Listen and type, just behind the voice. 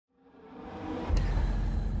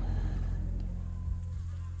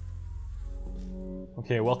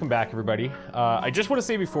Okay, welcome back, everybody. I just want to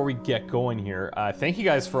say before we get going here, thank you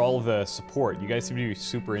guys for all of the support. You guys seem to be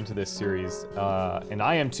super into this series, and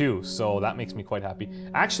I am too, so that makes me quite happy.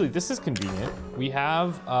 Actually, this is convenient. We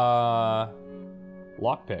have,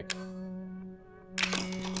 lockpick.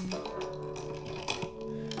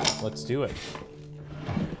 Let's do it.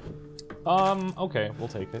 Okay, we'll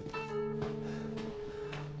take it.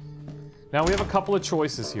 Now, we have a couple of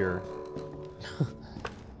choices here.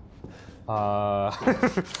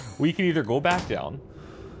 We can either go back down,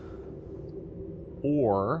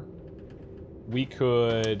 or we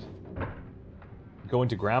could go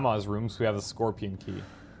into Grandma's room, so we have the scorpion key.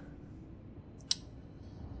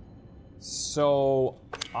 So,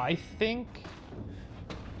 I think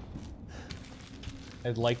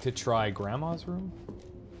I'd like to try Grandma's room.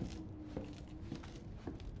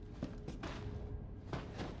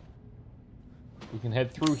 We can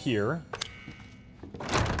head through here.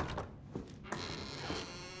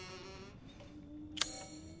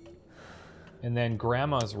 And then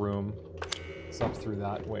Grandma's room is up through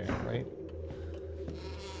that way, right?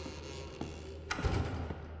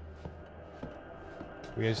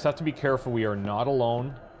 We just have to be careful. We are not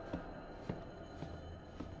alone.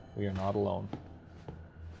 We are not alone.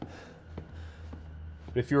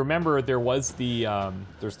 But if you remember, there was the,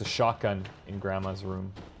 there's the shotgun in Grandma's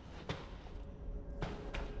room.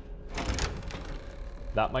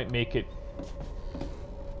 That might make it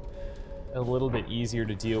a little bit easier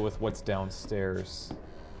to deal with what's downstairs.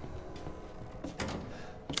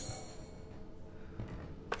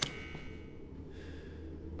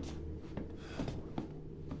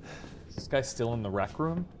 Is this guy still in the rec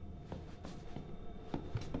room?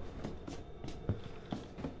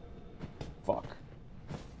 Fuck.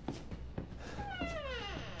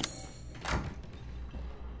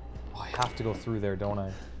 Oh, I have to go through there, don't I?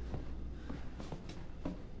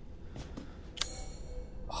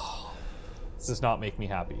 This does not make me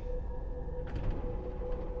happy.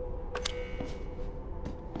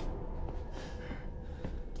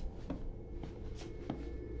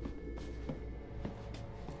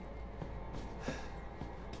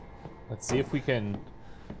 Let's see if we can...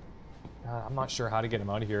 I'm not sure how to get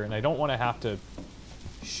him out of here, and I don't want to have to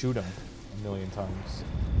shoot him a million times.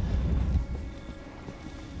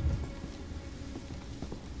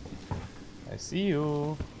 I see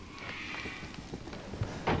you.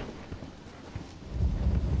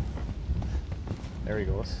 There he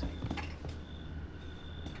goes.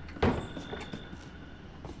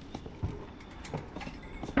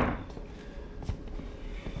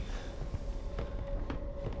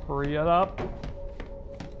 Hurry it up.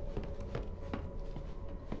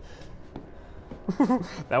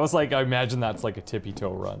 That was like, I imagine that's like a tippy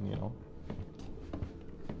toe run, you know?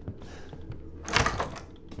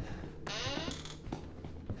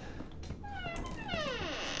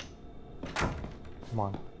 Come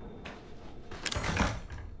on.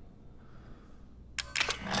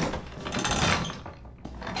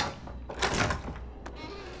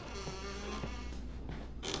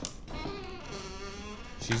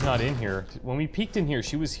 She's not in here. When we peeked in here,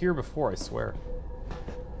 she was here before, I swear.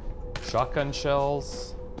 Shotgun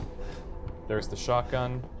shells. There's the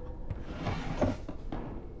shotgun.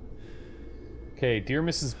 Okay, dear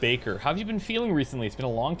Mrs. Baker, how have you been feeling recently? It's been a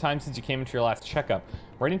long time since you came into your last checkup.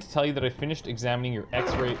 Writing to tell you that I finished examining your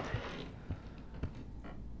x-ray.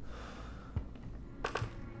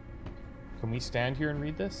 Can we stand here and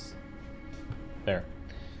read this? There.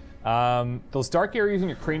 Those dark areas in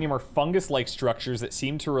your cranium are fungus-like structures that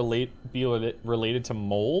seem to be related to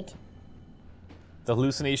mold. The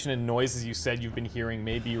hallucination and noises you said you've been hearing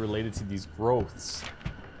may be related to these growths.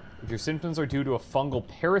 If your symptoms are due to a fungal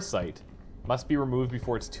parasite, it must be removed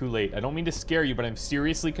before it's too late. I don't mean to scare you, but I'm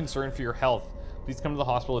seriously concerned for your health. Please come to the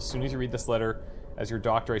hospital as soon as you read this letter. As your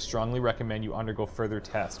doctor, I strongly recommend you undergo further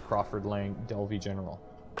tests. Crawford Lang, Delvey General.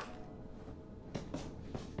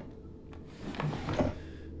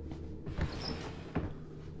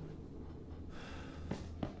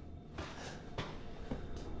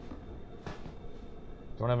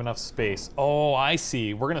 Don't have enough space. Oh, I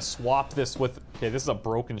see. We're gonna swap this with... Okay, this is a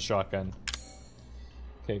broken shotgun.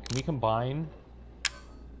 Okay, can we combine?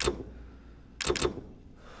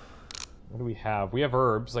 What do we have? We have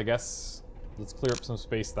herbs, I guess. Let's clear up some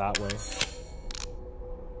space that way.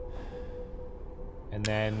 And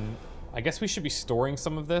then... I guess we should be storing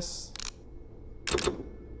some of this.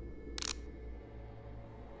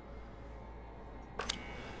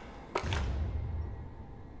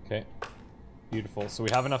 Okay. Beautiful. So we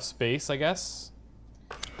have enough space, I guess.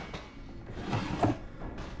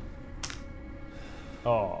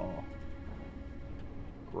 Oh.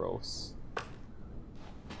 Gross.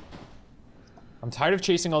 I'm tired of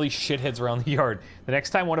chasing all these shitheads around the yard. The next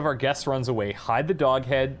time one of our guests runs away, hide the dog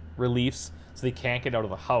head reliefs so they can't get out of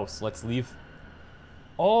the house. Let's leave.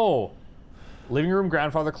 Oh! Living room,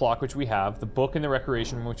 grandfather clock, which we have. The book in the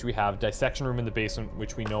recreation room, which we have. Dissection room in the basement,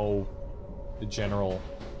 which we know the general...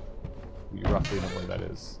 We roughly know where that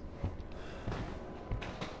is.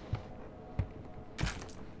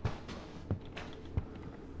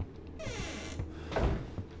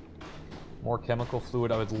 More chemical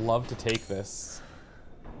fluid. I would love to take this.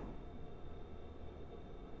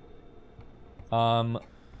 The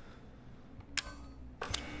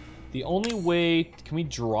only way... Can we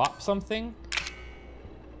drop something?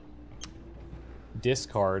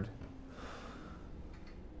 Discard.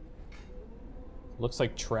 Looks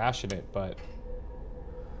like trash in it, but...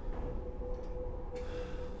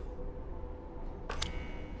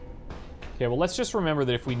 Okay, well, let's just remember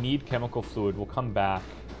that if we need chemical fluid, we'll come back.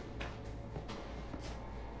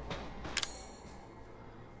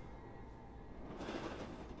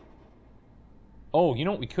 Oh, you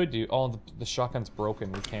know what we could do? Oh, the shotgun's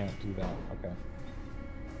broken. We can't do that. Okay.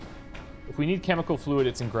 If we need chemical fluid,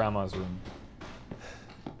 it's in Grandma's room.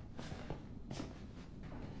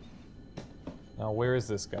 Now, where is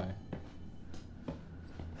this guy?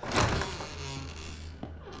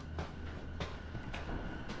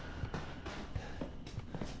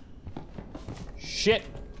 Shit!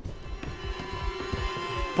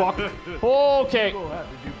 Fuck! Okay! You'll have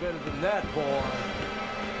to do better than that, boy.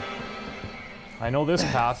 I know this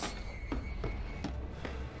path.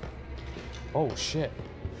 Oh, shit.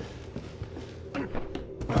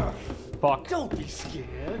 Fuck. Don't be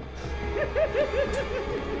scared.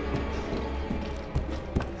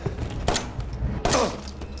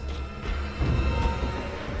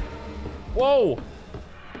 Whoa!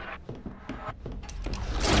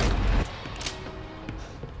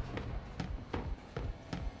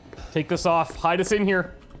 Take this off. Hide us in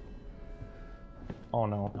here. Oh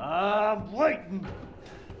no. I'm waiting.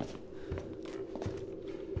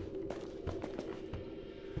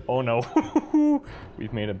 Oh no.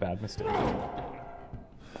 We've made a bad mistake.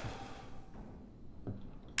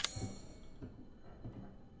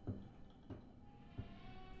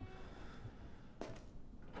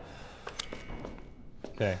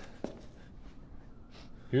 Okay.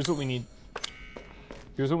 Here's what we need.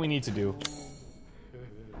 Here's what we need to do.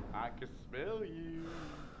 I can smell you.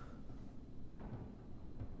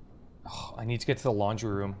 Oh, I need to get to the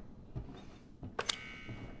laundry room.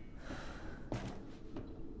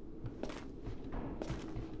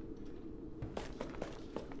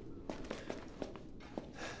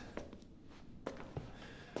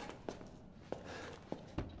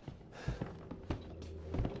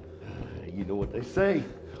 You know what they say.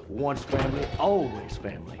 Once family, always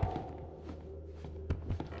family.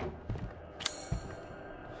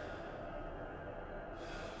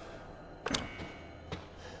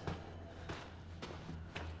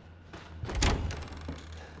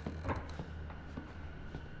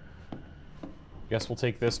 Guess we'll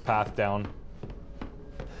take this path down.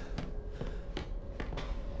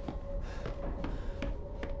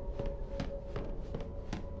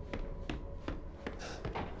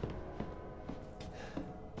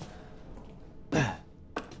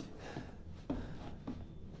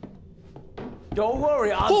 Don't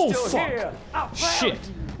worry, I'm Oh, still fuck. here. I found Shit.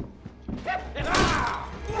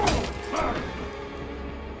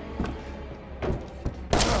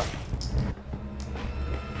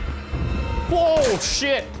 Whoa,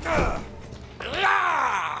 shit!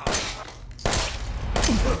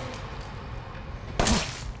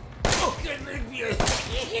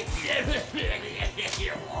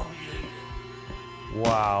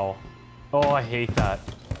 Wow. Oh, I hate that.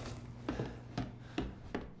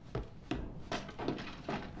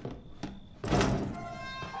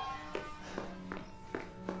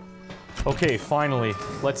 Okay, finally.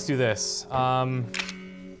 Let's do this.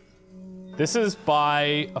 This is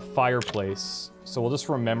by a fireplace, so we'll just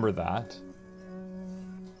remember that.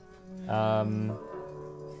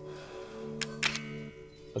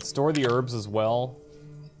 Let's store the herbs as well.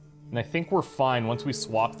 And I think we're fine. Once we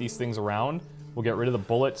swap these things around, we'll get rid of the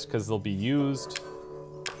bullets because they'll be used.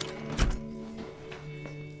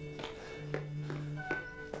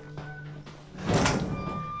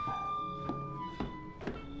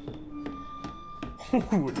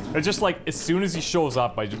 It's just like, as soon as he shows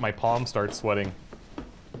up, my palm starts sweating.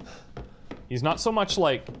 He's not so much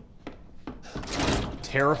like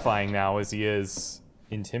terrifying now as he is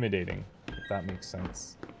intimidating, if that makes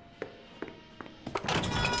sense.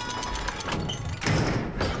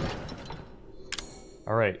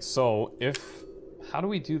 Alright, so how do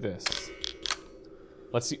we do this?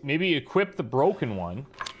 Let's see, maybe equip the broken one.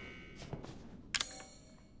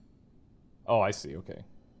 Oh, I see, okay.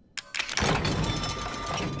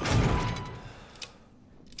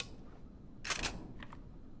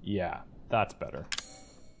 Yeah, that's better.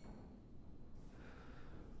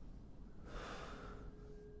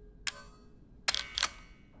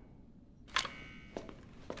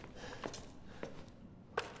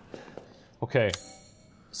 Okay,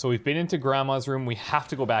 so we've been into Grandma's room. We have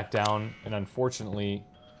to go back down, and unfortunately,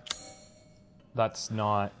 that's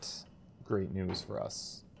not great news for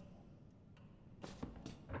us.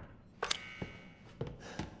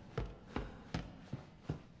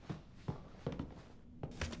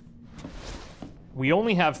 We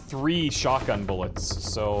only have 3 shotgun bullets,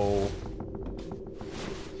 so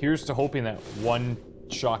here's to hoping that one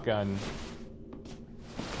shotgun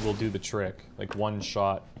will do the trick. Like, one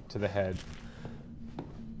shot to the head.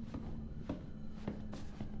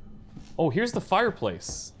 Oh, here's the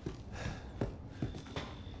fireplace.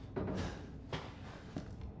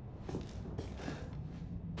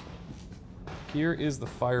 Here is the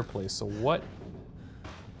fireplace. So what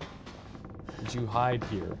did you hide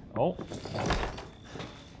here? Oh.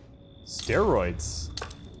 Steroids.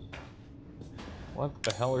 What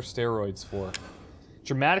the hell are steroids for?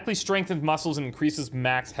 Dramatically strengthens muscles and increases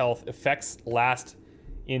max health. Effects last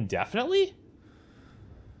indefinitely?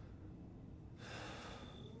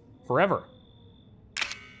 Forever.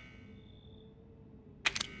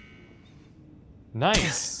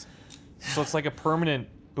 Nice. So it's like a permanent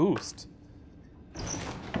boost.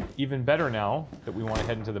 Even better now that we want to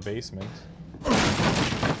head into the basement.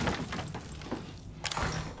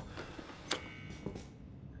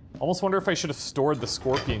 Almost wonder if I should have stored the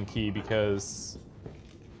scorpion key because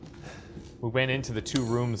we went into the 2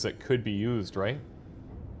 rooms that could be used, right?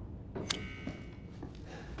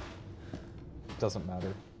 Doesn't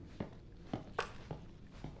matter.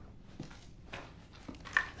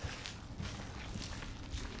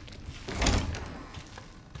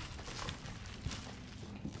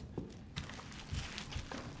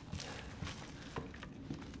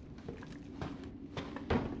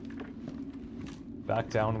 Back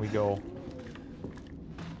down we go.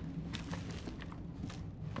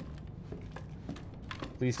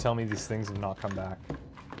 Please tell me these things have not come back.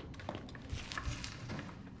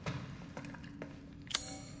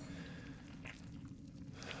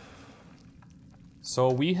 So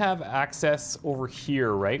we have access over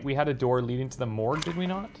here, right? We had a door leading to the morgue, did we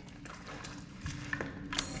not?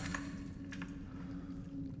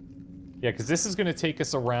 Yeah, because this is going to take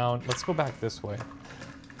us around. Let's go back this way.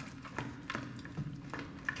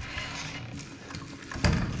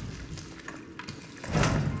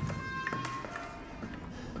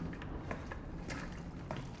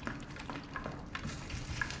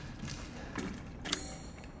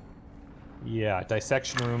 Yeah,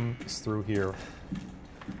 dissection room is through here.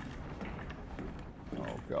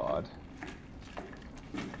 Oh god.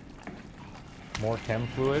 More chem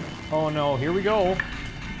fluid. Oh no, here we go.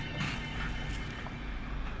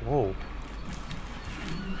 Whoa.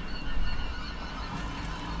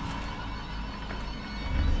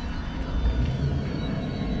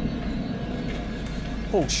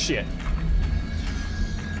 Oh shit.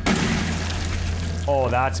 Oh,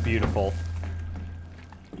 that's beautiful.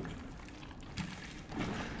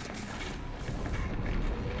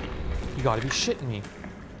 You gotta be shitting me.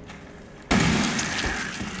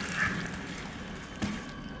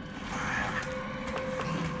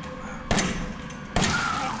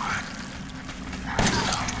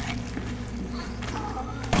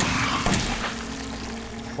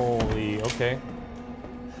 Holy, okay.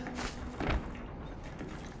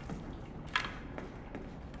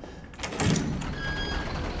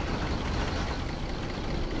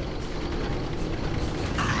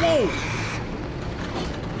 Whoa!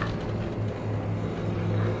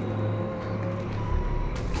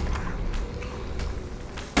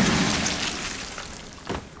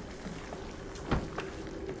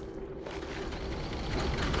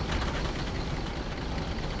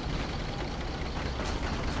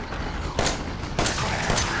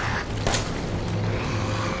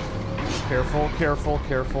 Careful, careful,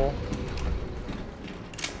 careful.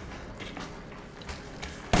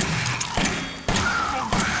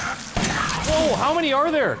 Whoa, how many are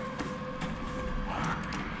there?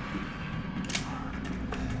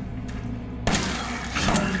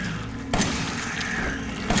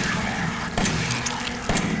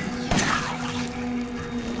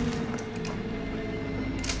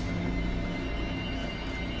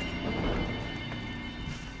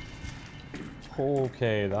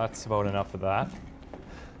 Okay, that's about enough of that.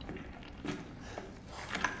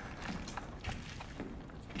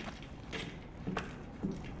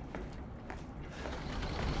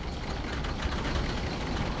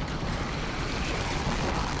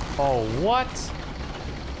 Oh, what?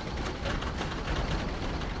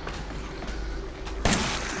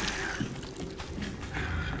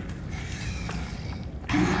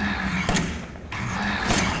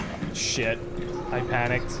 Shit. I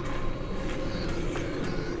panicked.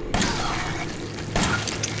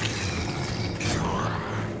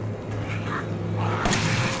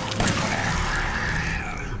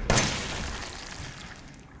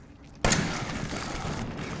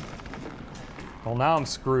 Well, now I'm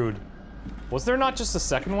screwed. Was there not just a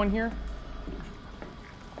second one here?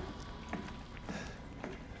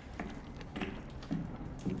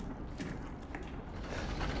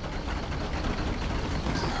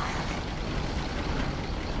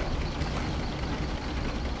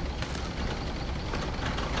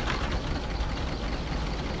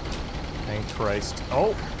 Thank Christ.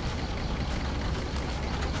 Oh!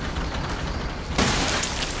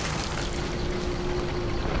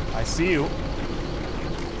 I see you.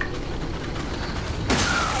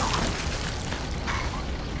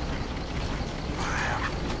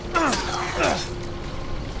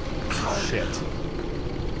 Shit.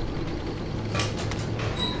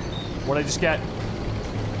 What'd I just get?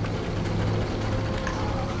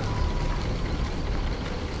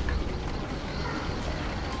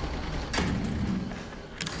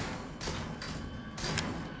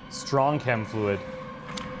 Strong chem fluid.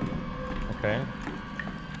 Okay.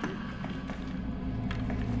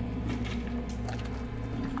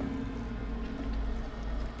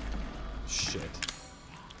 Shit.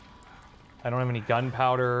 I don't have any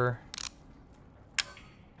gunpowder.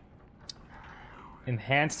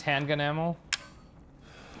 Enhanced handgun ammo.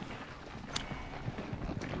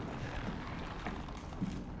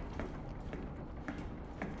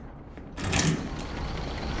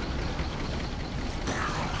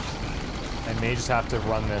 I may just have to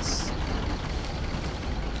run this.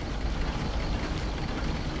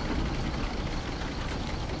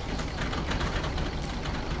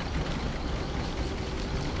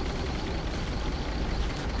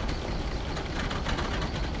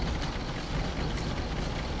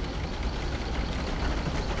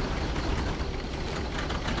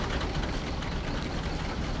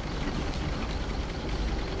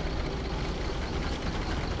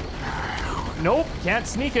 Nope, can't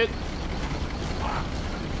sneak it.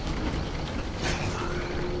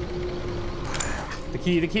 The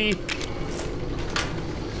key, the key.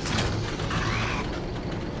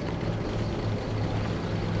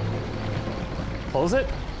 Close it.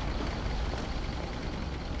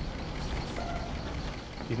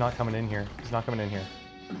 He's not coming in here. He's not coming in here.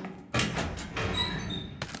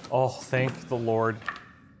 Oh, thank the Lord.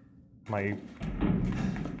 My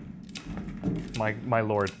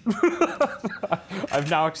Lord. I've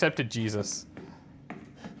now accepted Jesus.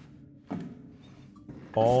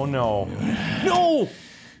 Oh no. No!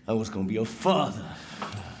 I was gonna be a father.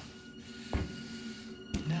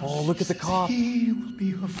 Oh, look at the cop. He will be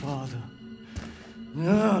her father.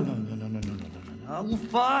 No. I will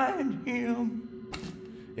find him,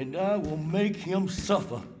 and I will make him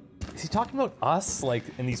suffer. Is he talking about us, like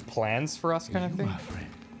in these plans for us kind of thing? My friend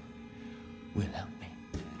will help me.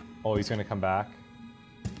 Oh, he's gonna come back.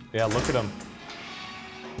 Yeah, look at him.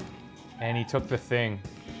 And he took the thing.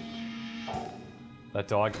 That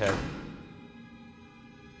dog head.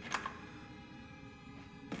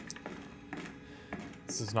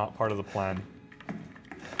 This is not part of the plan.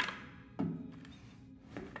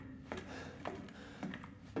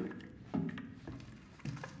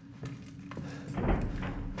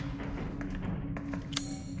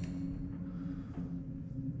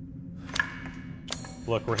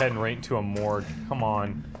 Look, we're heading right into a morgue. Come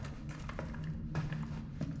on.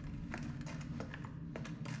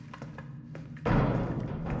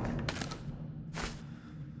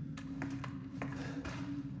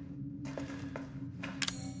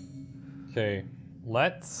 Okay,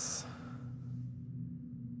 let's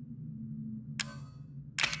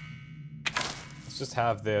just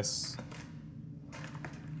have this.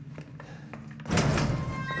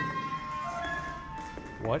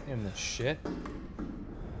 What in the shit?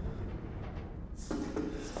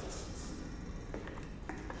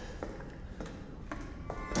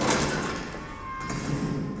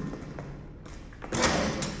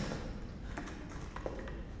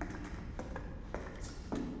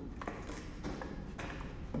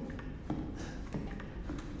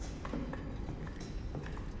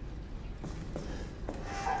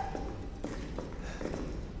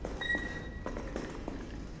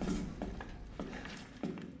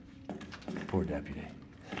 Poor deputy.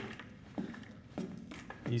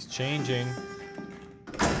 He's changing.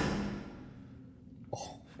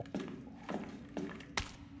 Oh.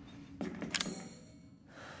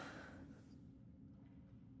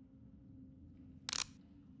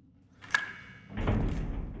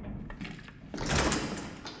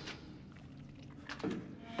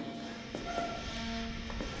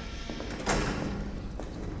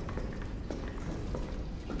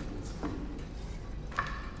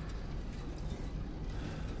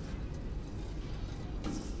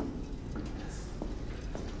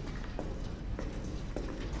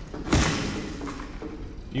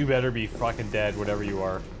 You better be fucking dead, whatever you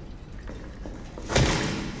are.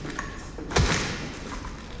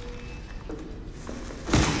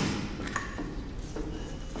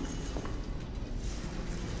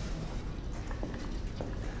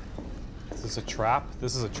 Is this a trap?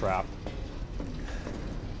 This is a trap.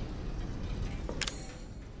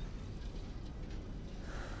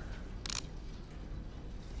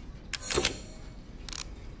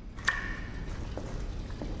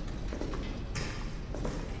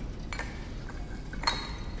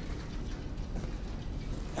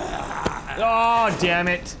 Oh, damn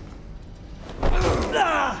it.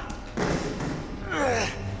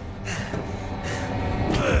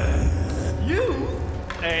 You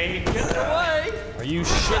ain't getting away. Are you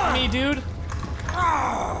shitting me, dude?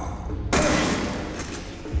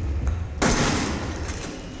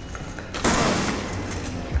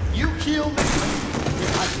 You kill me,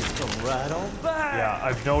 I just come right on back. Yeah,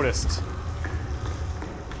 I've noticed.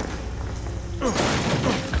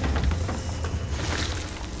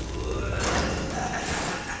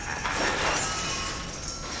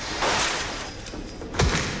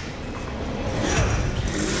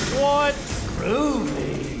 What?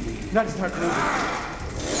 Groovy. Not to start moving.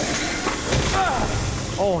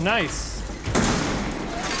 Oh, nice.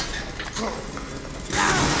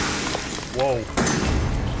 Whoa.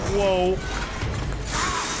 Whoa.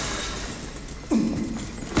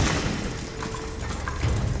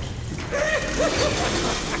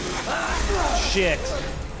 Shit.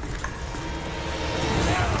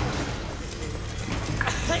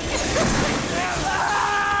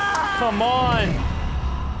 Come on.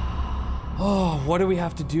 Oh, what do we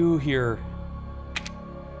have to do here?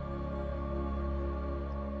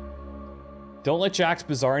 Don't let Jack's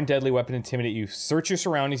bizarre and deadly weapon intimidate you. Search your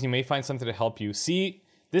surroundings, you may find something to help you. See,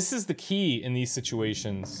 this is the key in these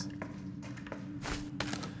situations.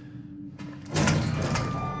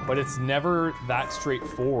 But it's never that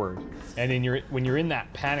straightforward. And when you're in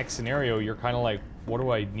that panic scenario, you're kind of like, what do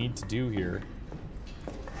I need to do here?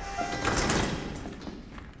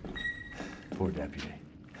 Poor deputy.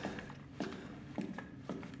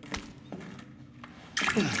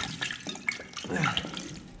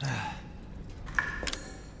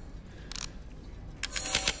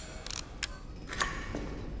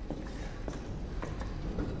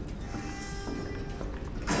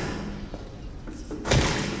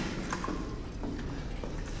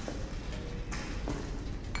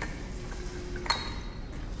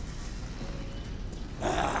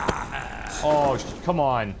 Oh, come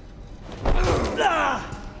on.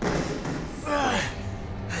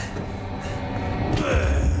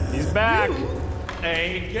 He's back.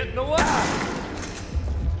 Ain't getting away.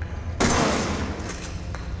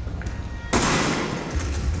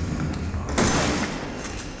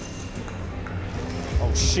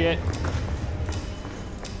 Oh, shit.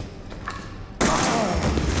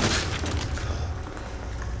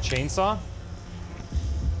 Chainsaw?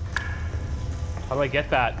 How do I get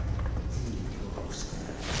that?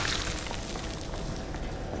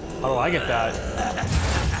 How do I get that?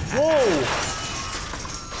 Whoa!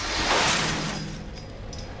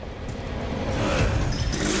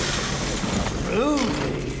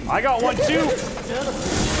 I got one too!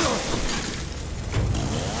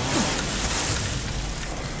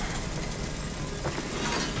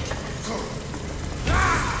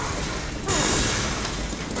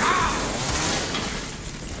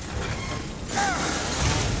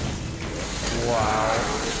 Wow.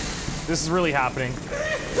 This is really happening.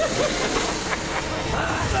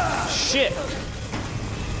 Shit!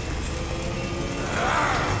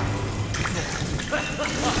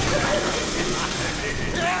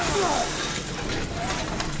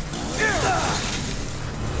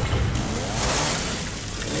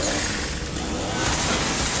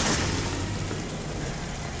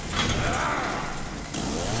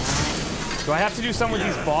 Do I have to do something with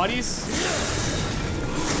these bodies?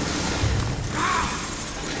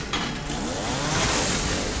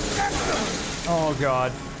 Oh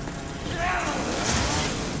god.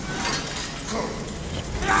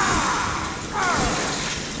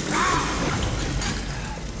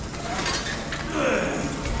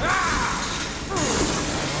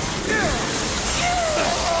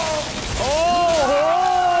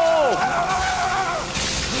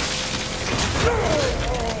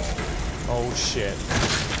 Oh shit.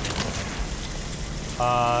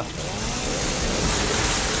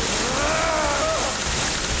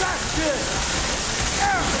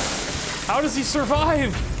 How does he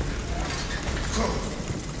survive?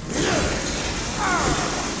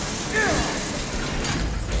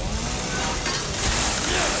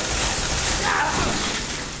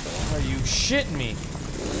 Are you shitting me?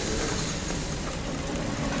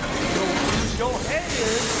 Go ahead.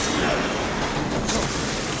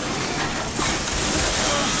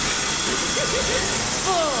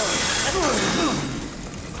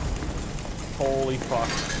 Holy fuck.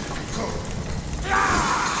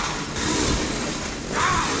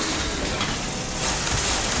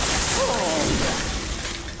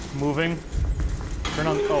 Moving. Turn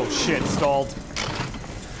on. Oh shit, stalled.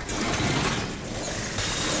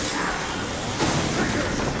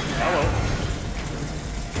 Hello.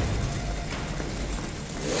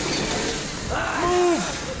 Move!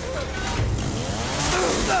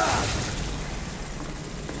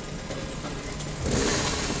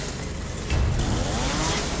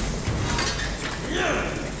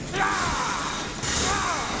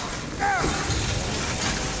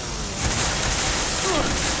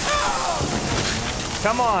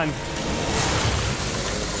 Come on.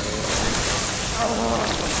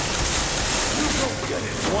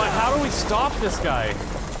 What? How do we stop this guy?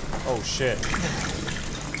 Oh shit.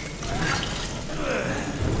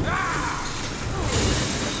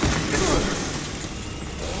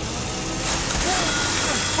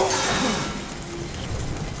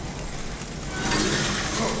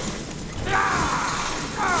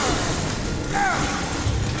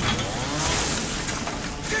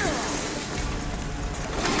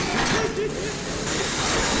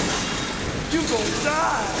 You gonna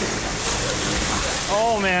die.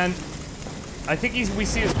 Oh man. I think we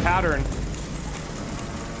see his pattern.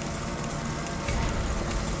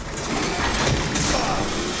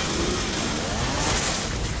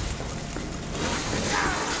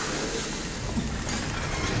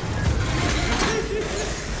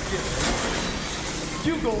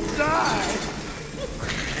 You gonna die.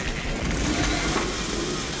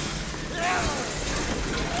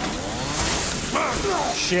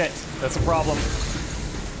 Shit, that's a problem.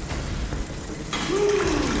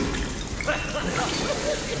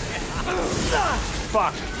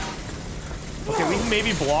 Fuck. Okay, we can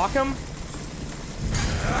maybe block him.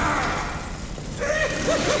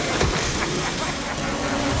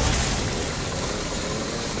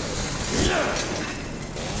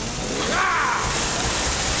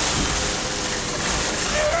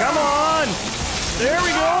 Come on! There we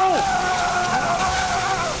go!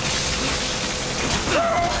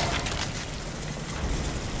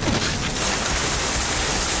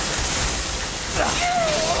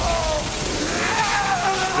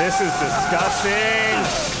 This is disgusting.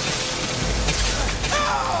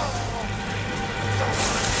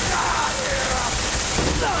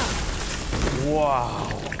 Wow.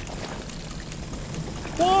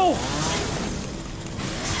 Whoa!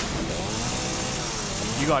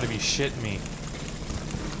 You gotta be shitting me.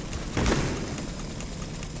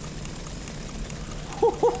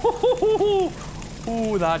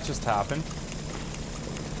 Ooh, that just happened.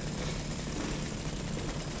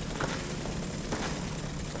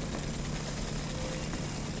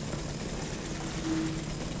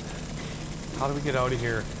 How do we get out of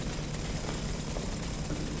here?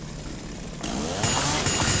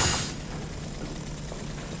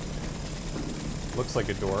 Looks like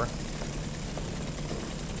a door.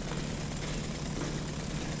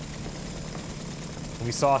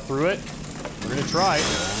 We saw through it. We're gonna try.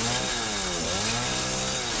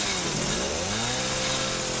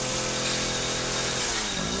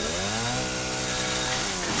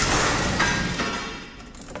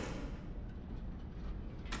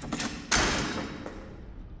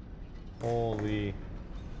 Holy.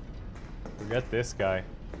 Forget this guy.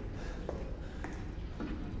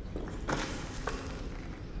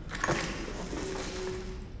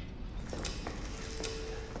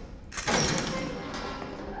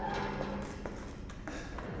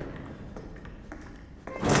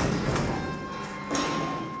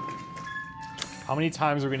 How many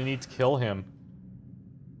times are we gonna need to kill him?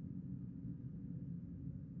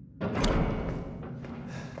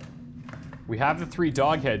 We have the 3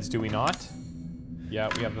 dog heads, do we not? Yeah,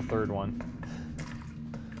 we have the 3rd one.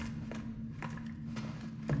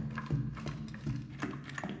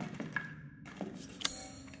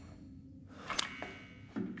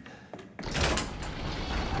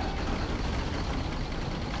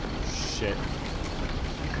 Shit.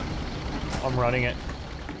 I'm running it.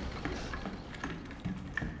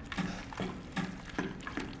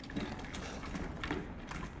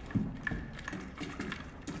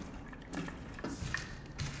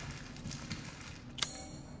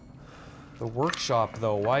 The workshop,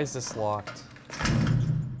 though, why is this locked?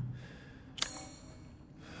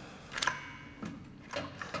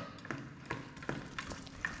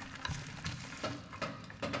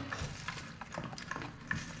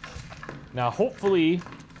 Now, hopefully,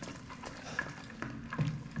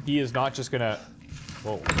 he is not just gonna...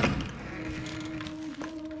 Whoa.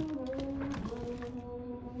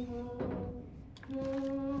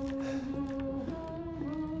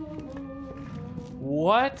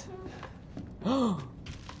 What?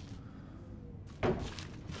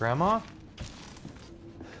 Grandma?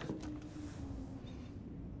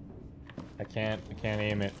 I can't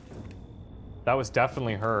aim it. That was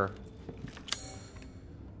definitely her.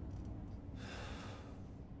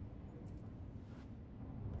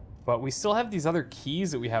 But we still have these other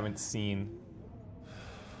keys that we haven't seen.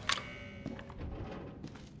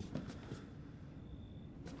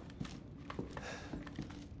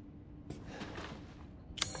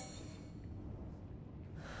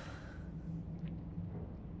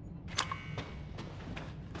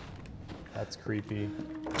 That's creepy.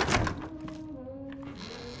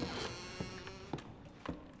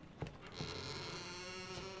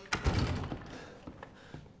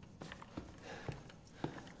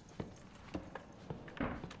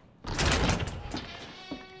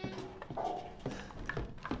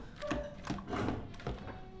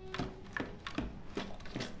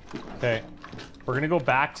 Okay, we're gonna go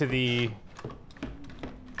back to the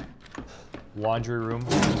laundry room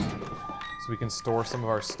so we can store some of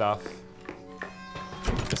our stuff.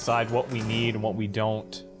 Decide what we need and what we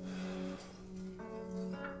don't.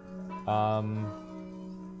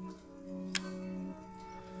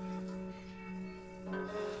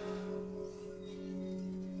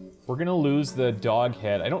 We're gonna lose the dog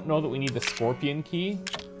head. I don't know that we need the scorpion key.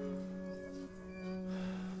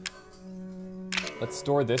 Let's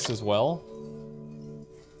store this as well.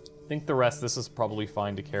 I think the rest, this is probably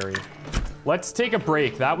fine to carry. Let's take a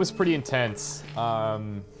break. That was pretty intense.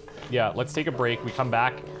 Yeah, let's take a break. We come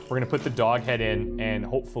back. We're gonna put the dog head in, and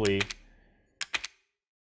hopefully...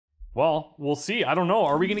 Well, we'll see. I don't know.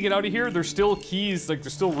 Are we gonna get out of here? There's still keys, like,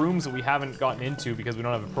 there's still rooms that we haven't gotten into because we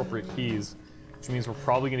don't have appropriate keys. Which means we're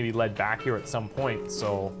probably gonna be led back here at some point,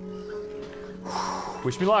 so...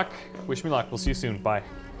 Wish me luck. Wish me luck. We'll see you soon. Bye.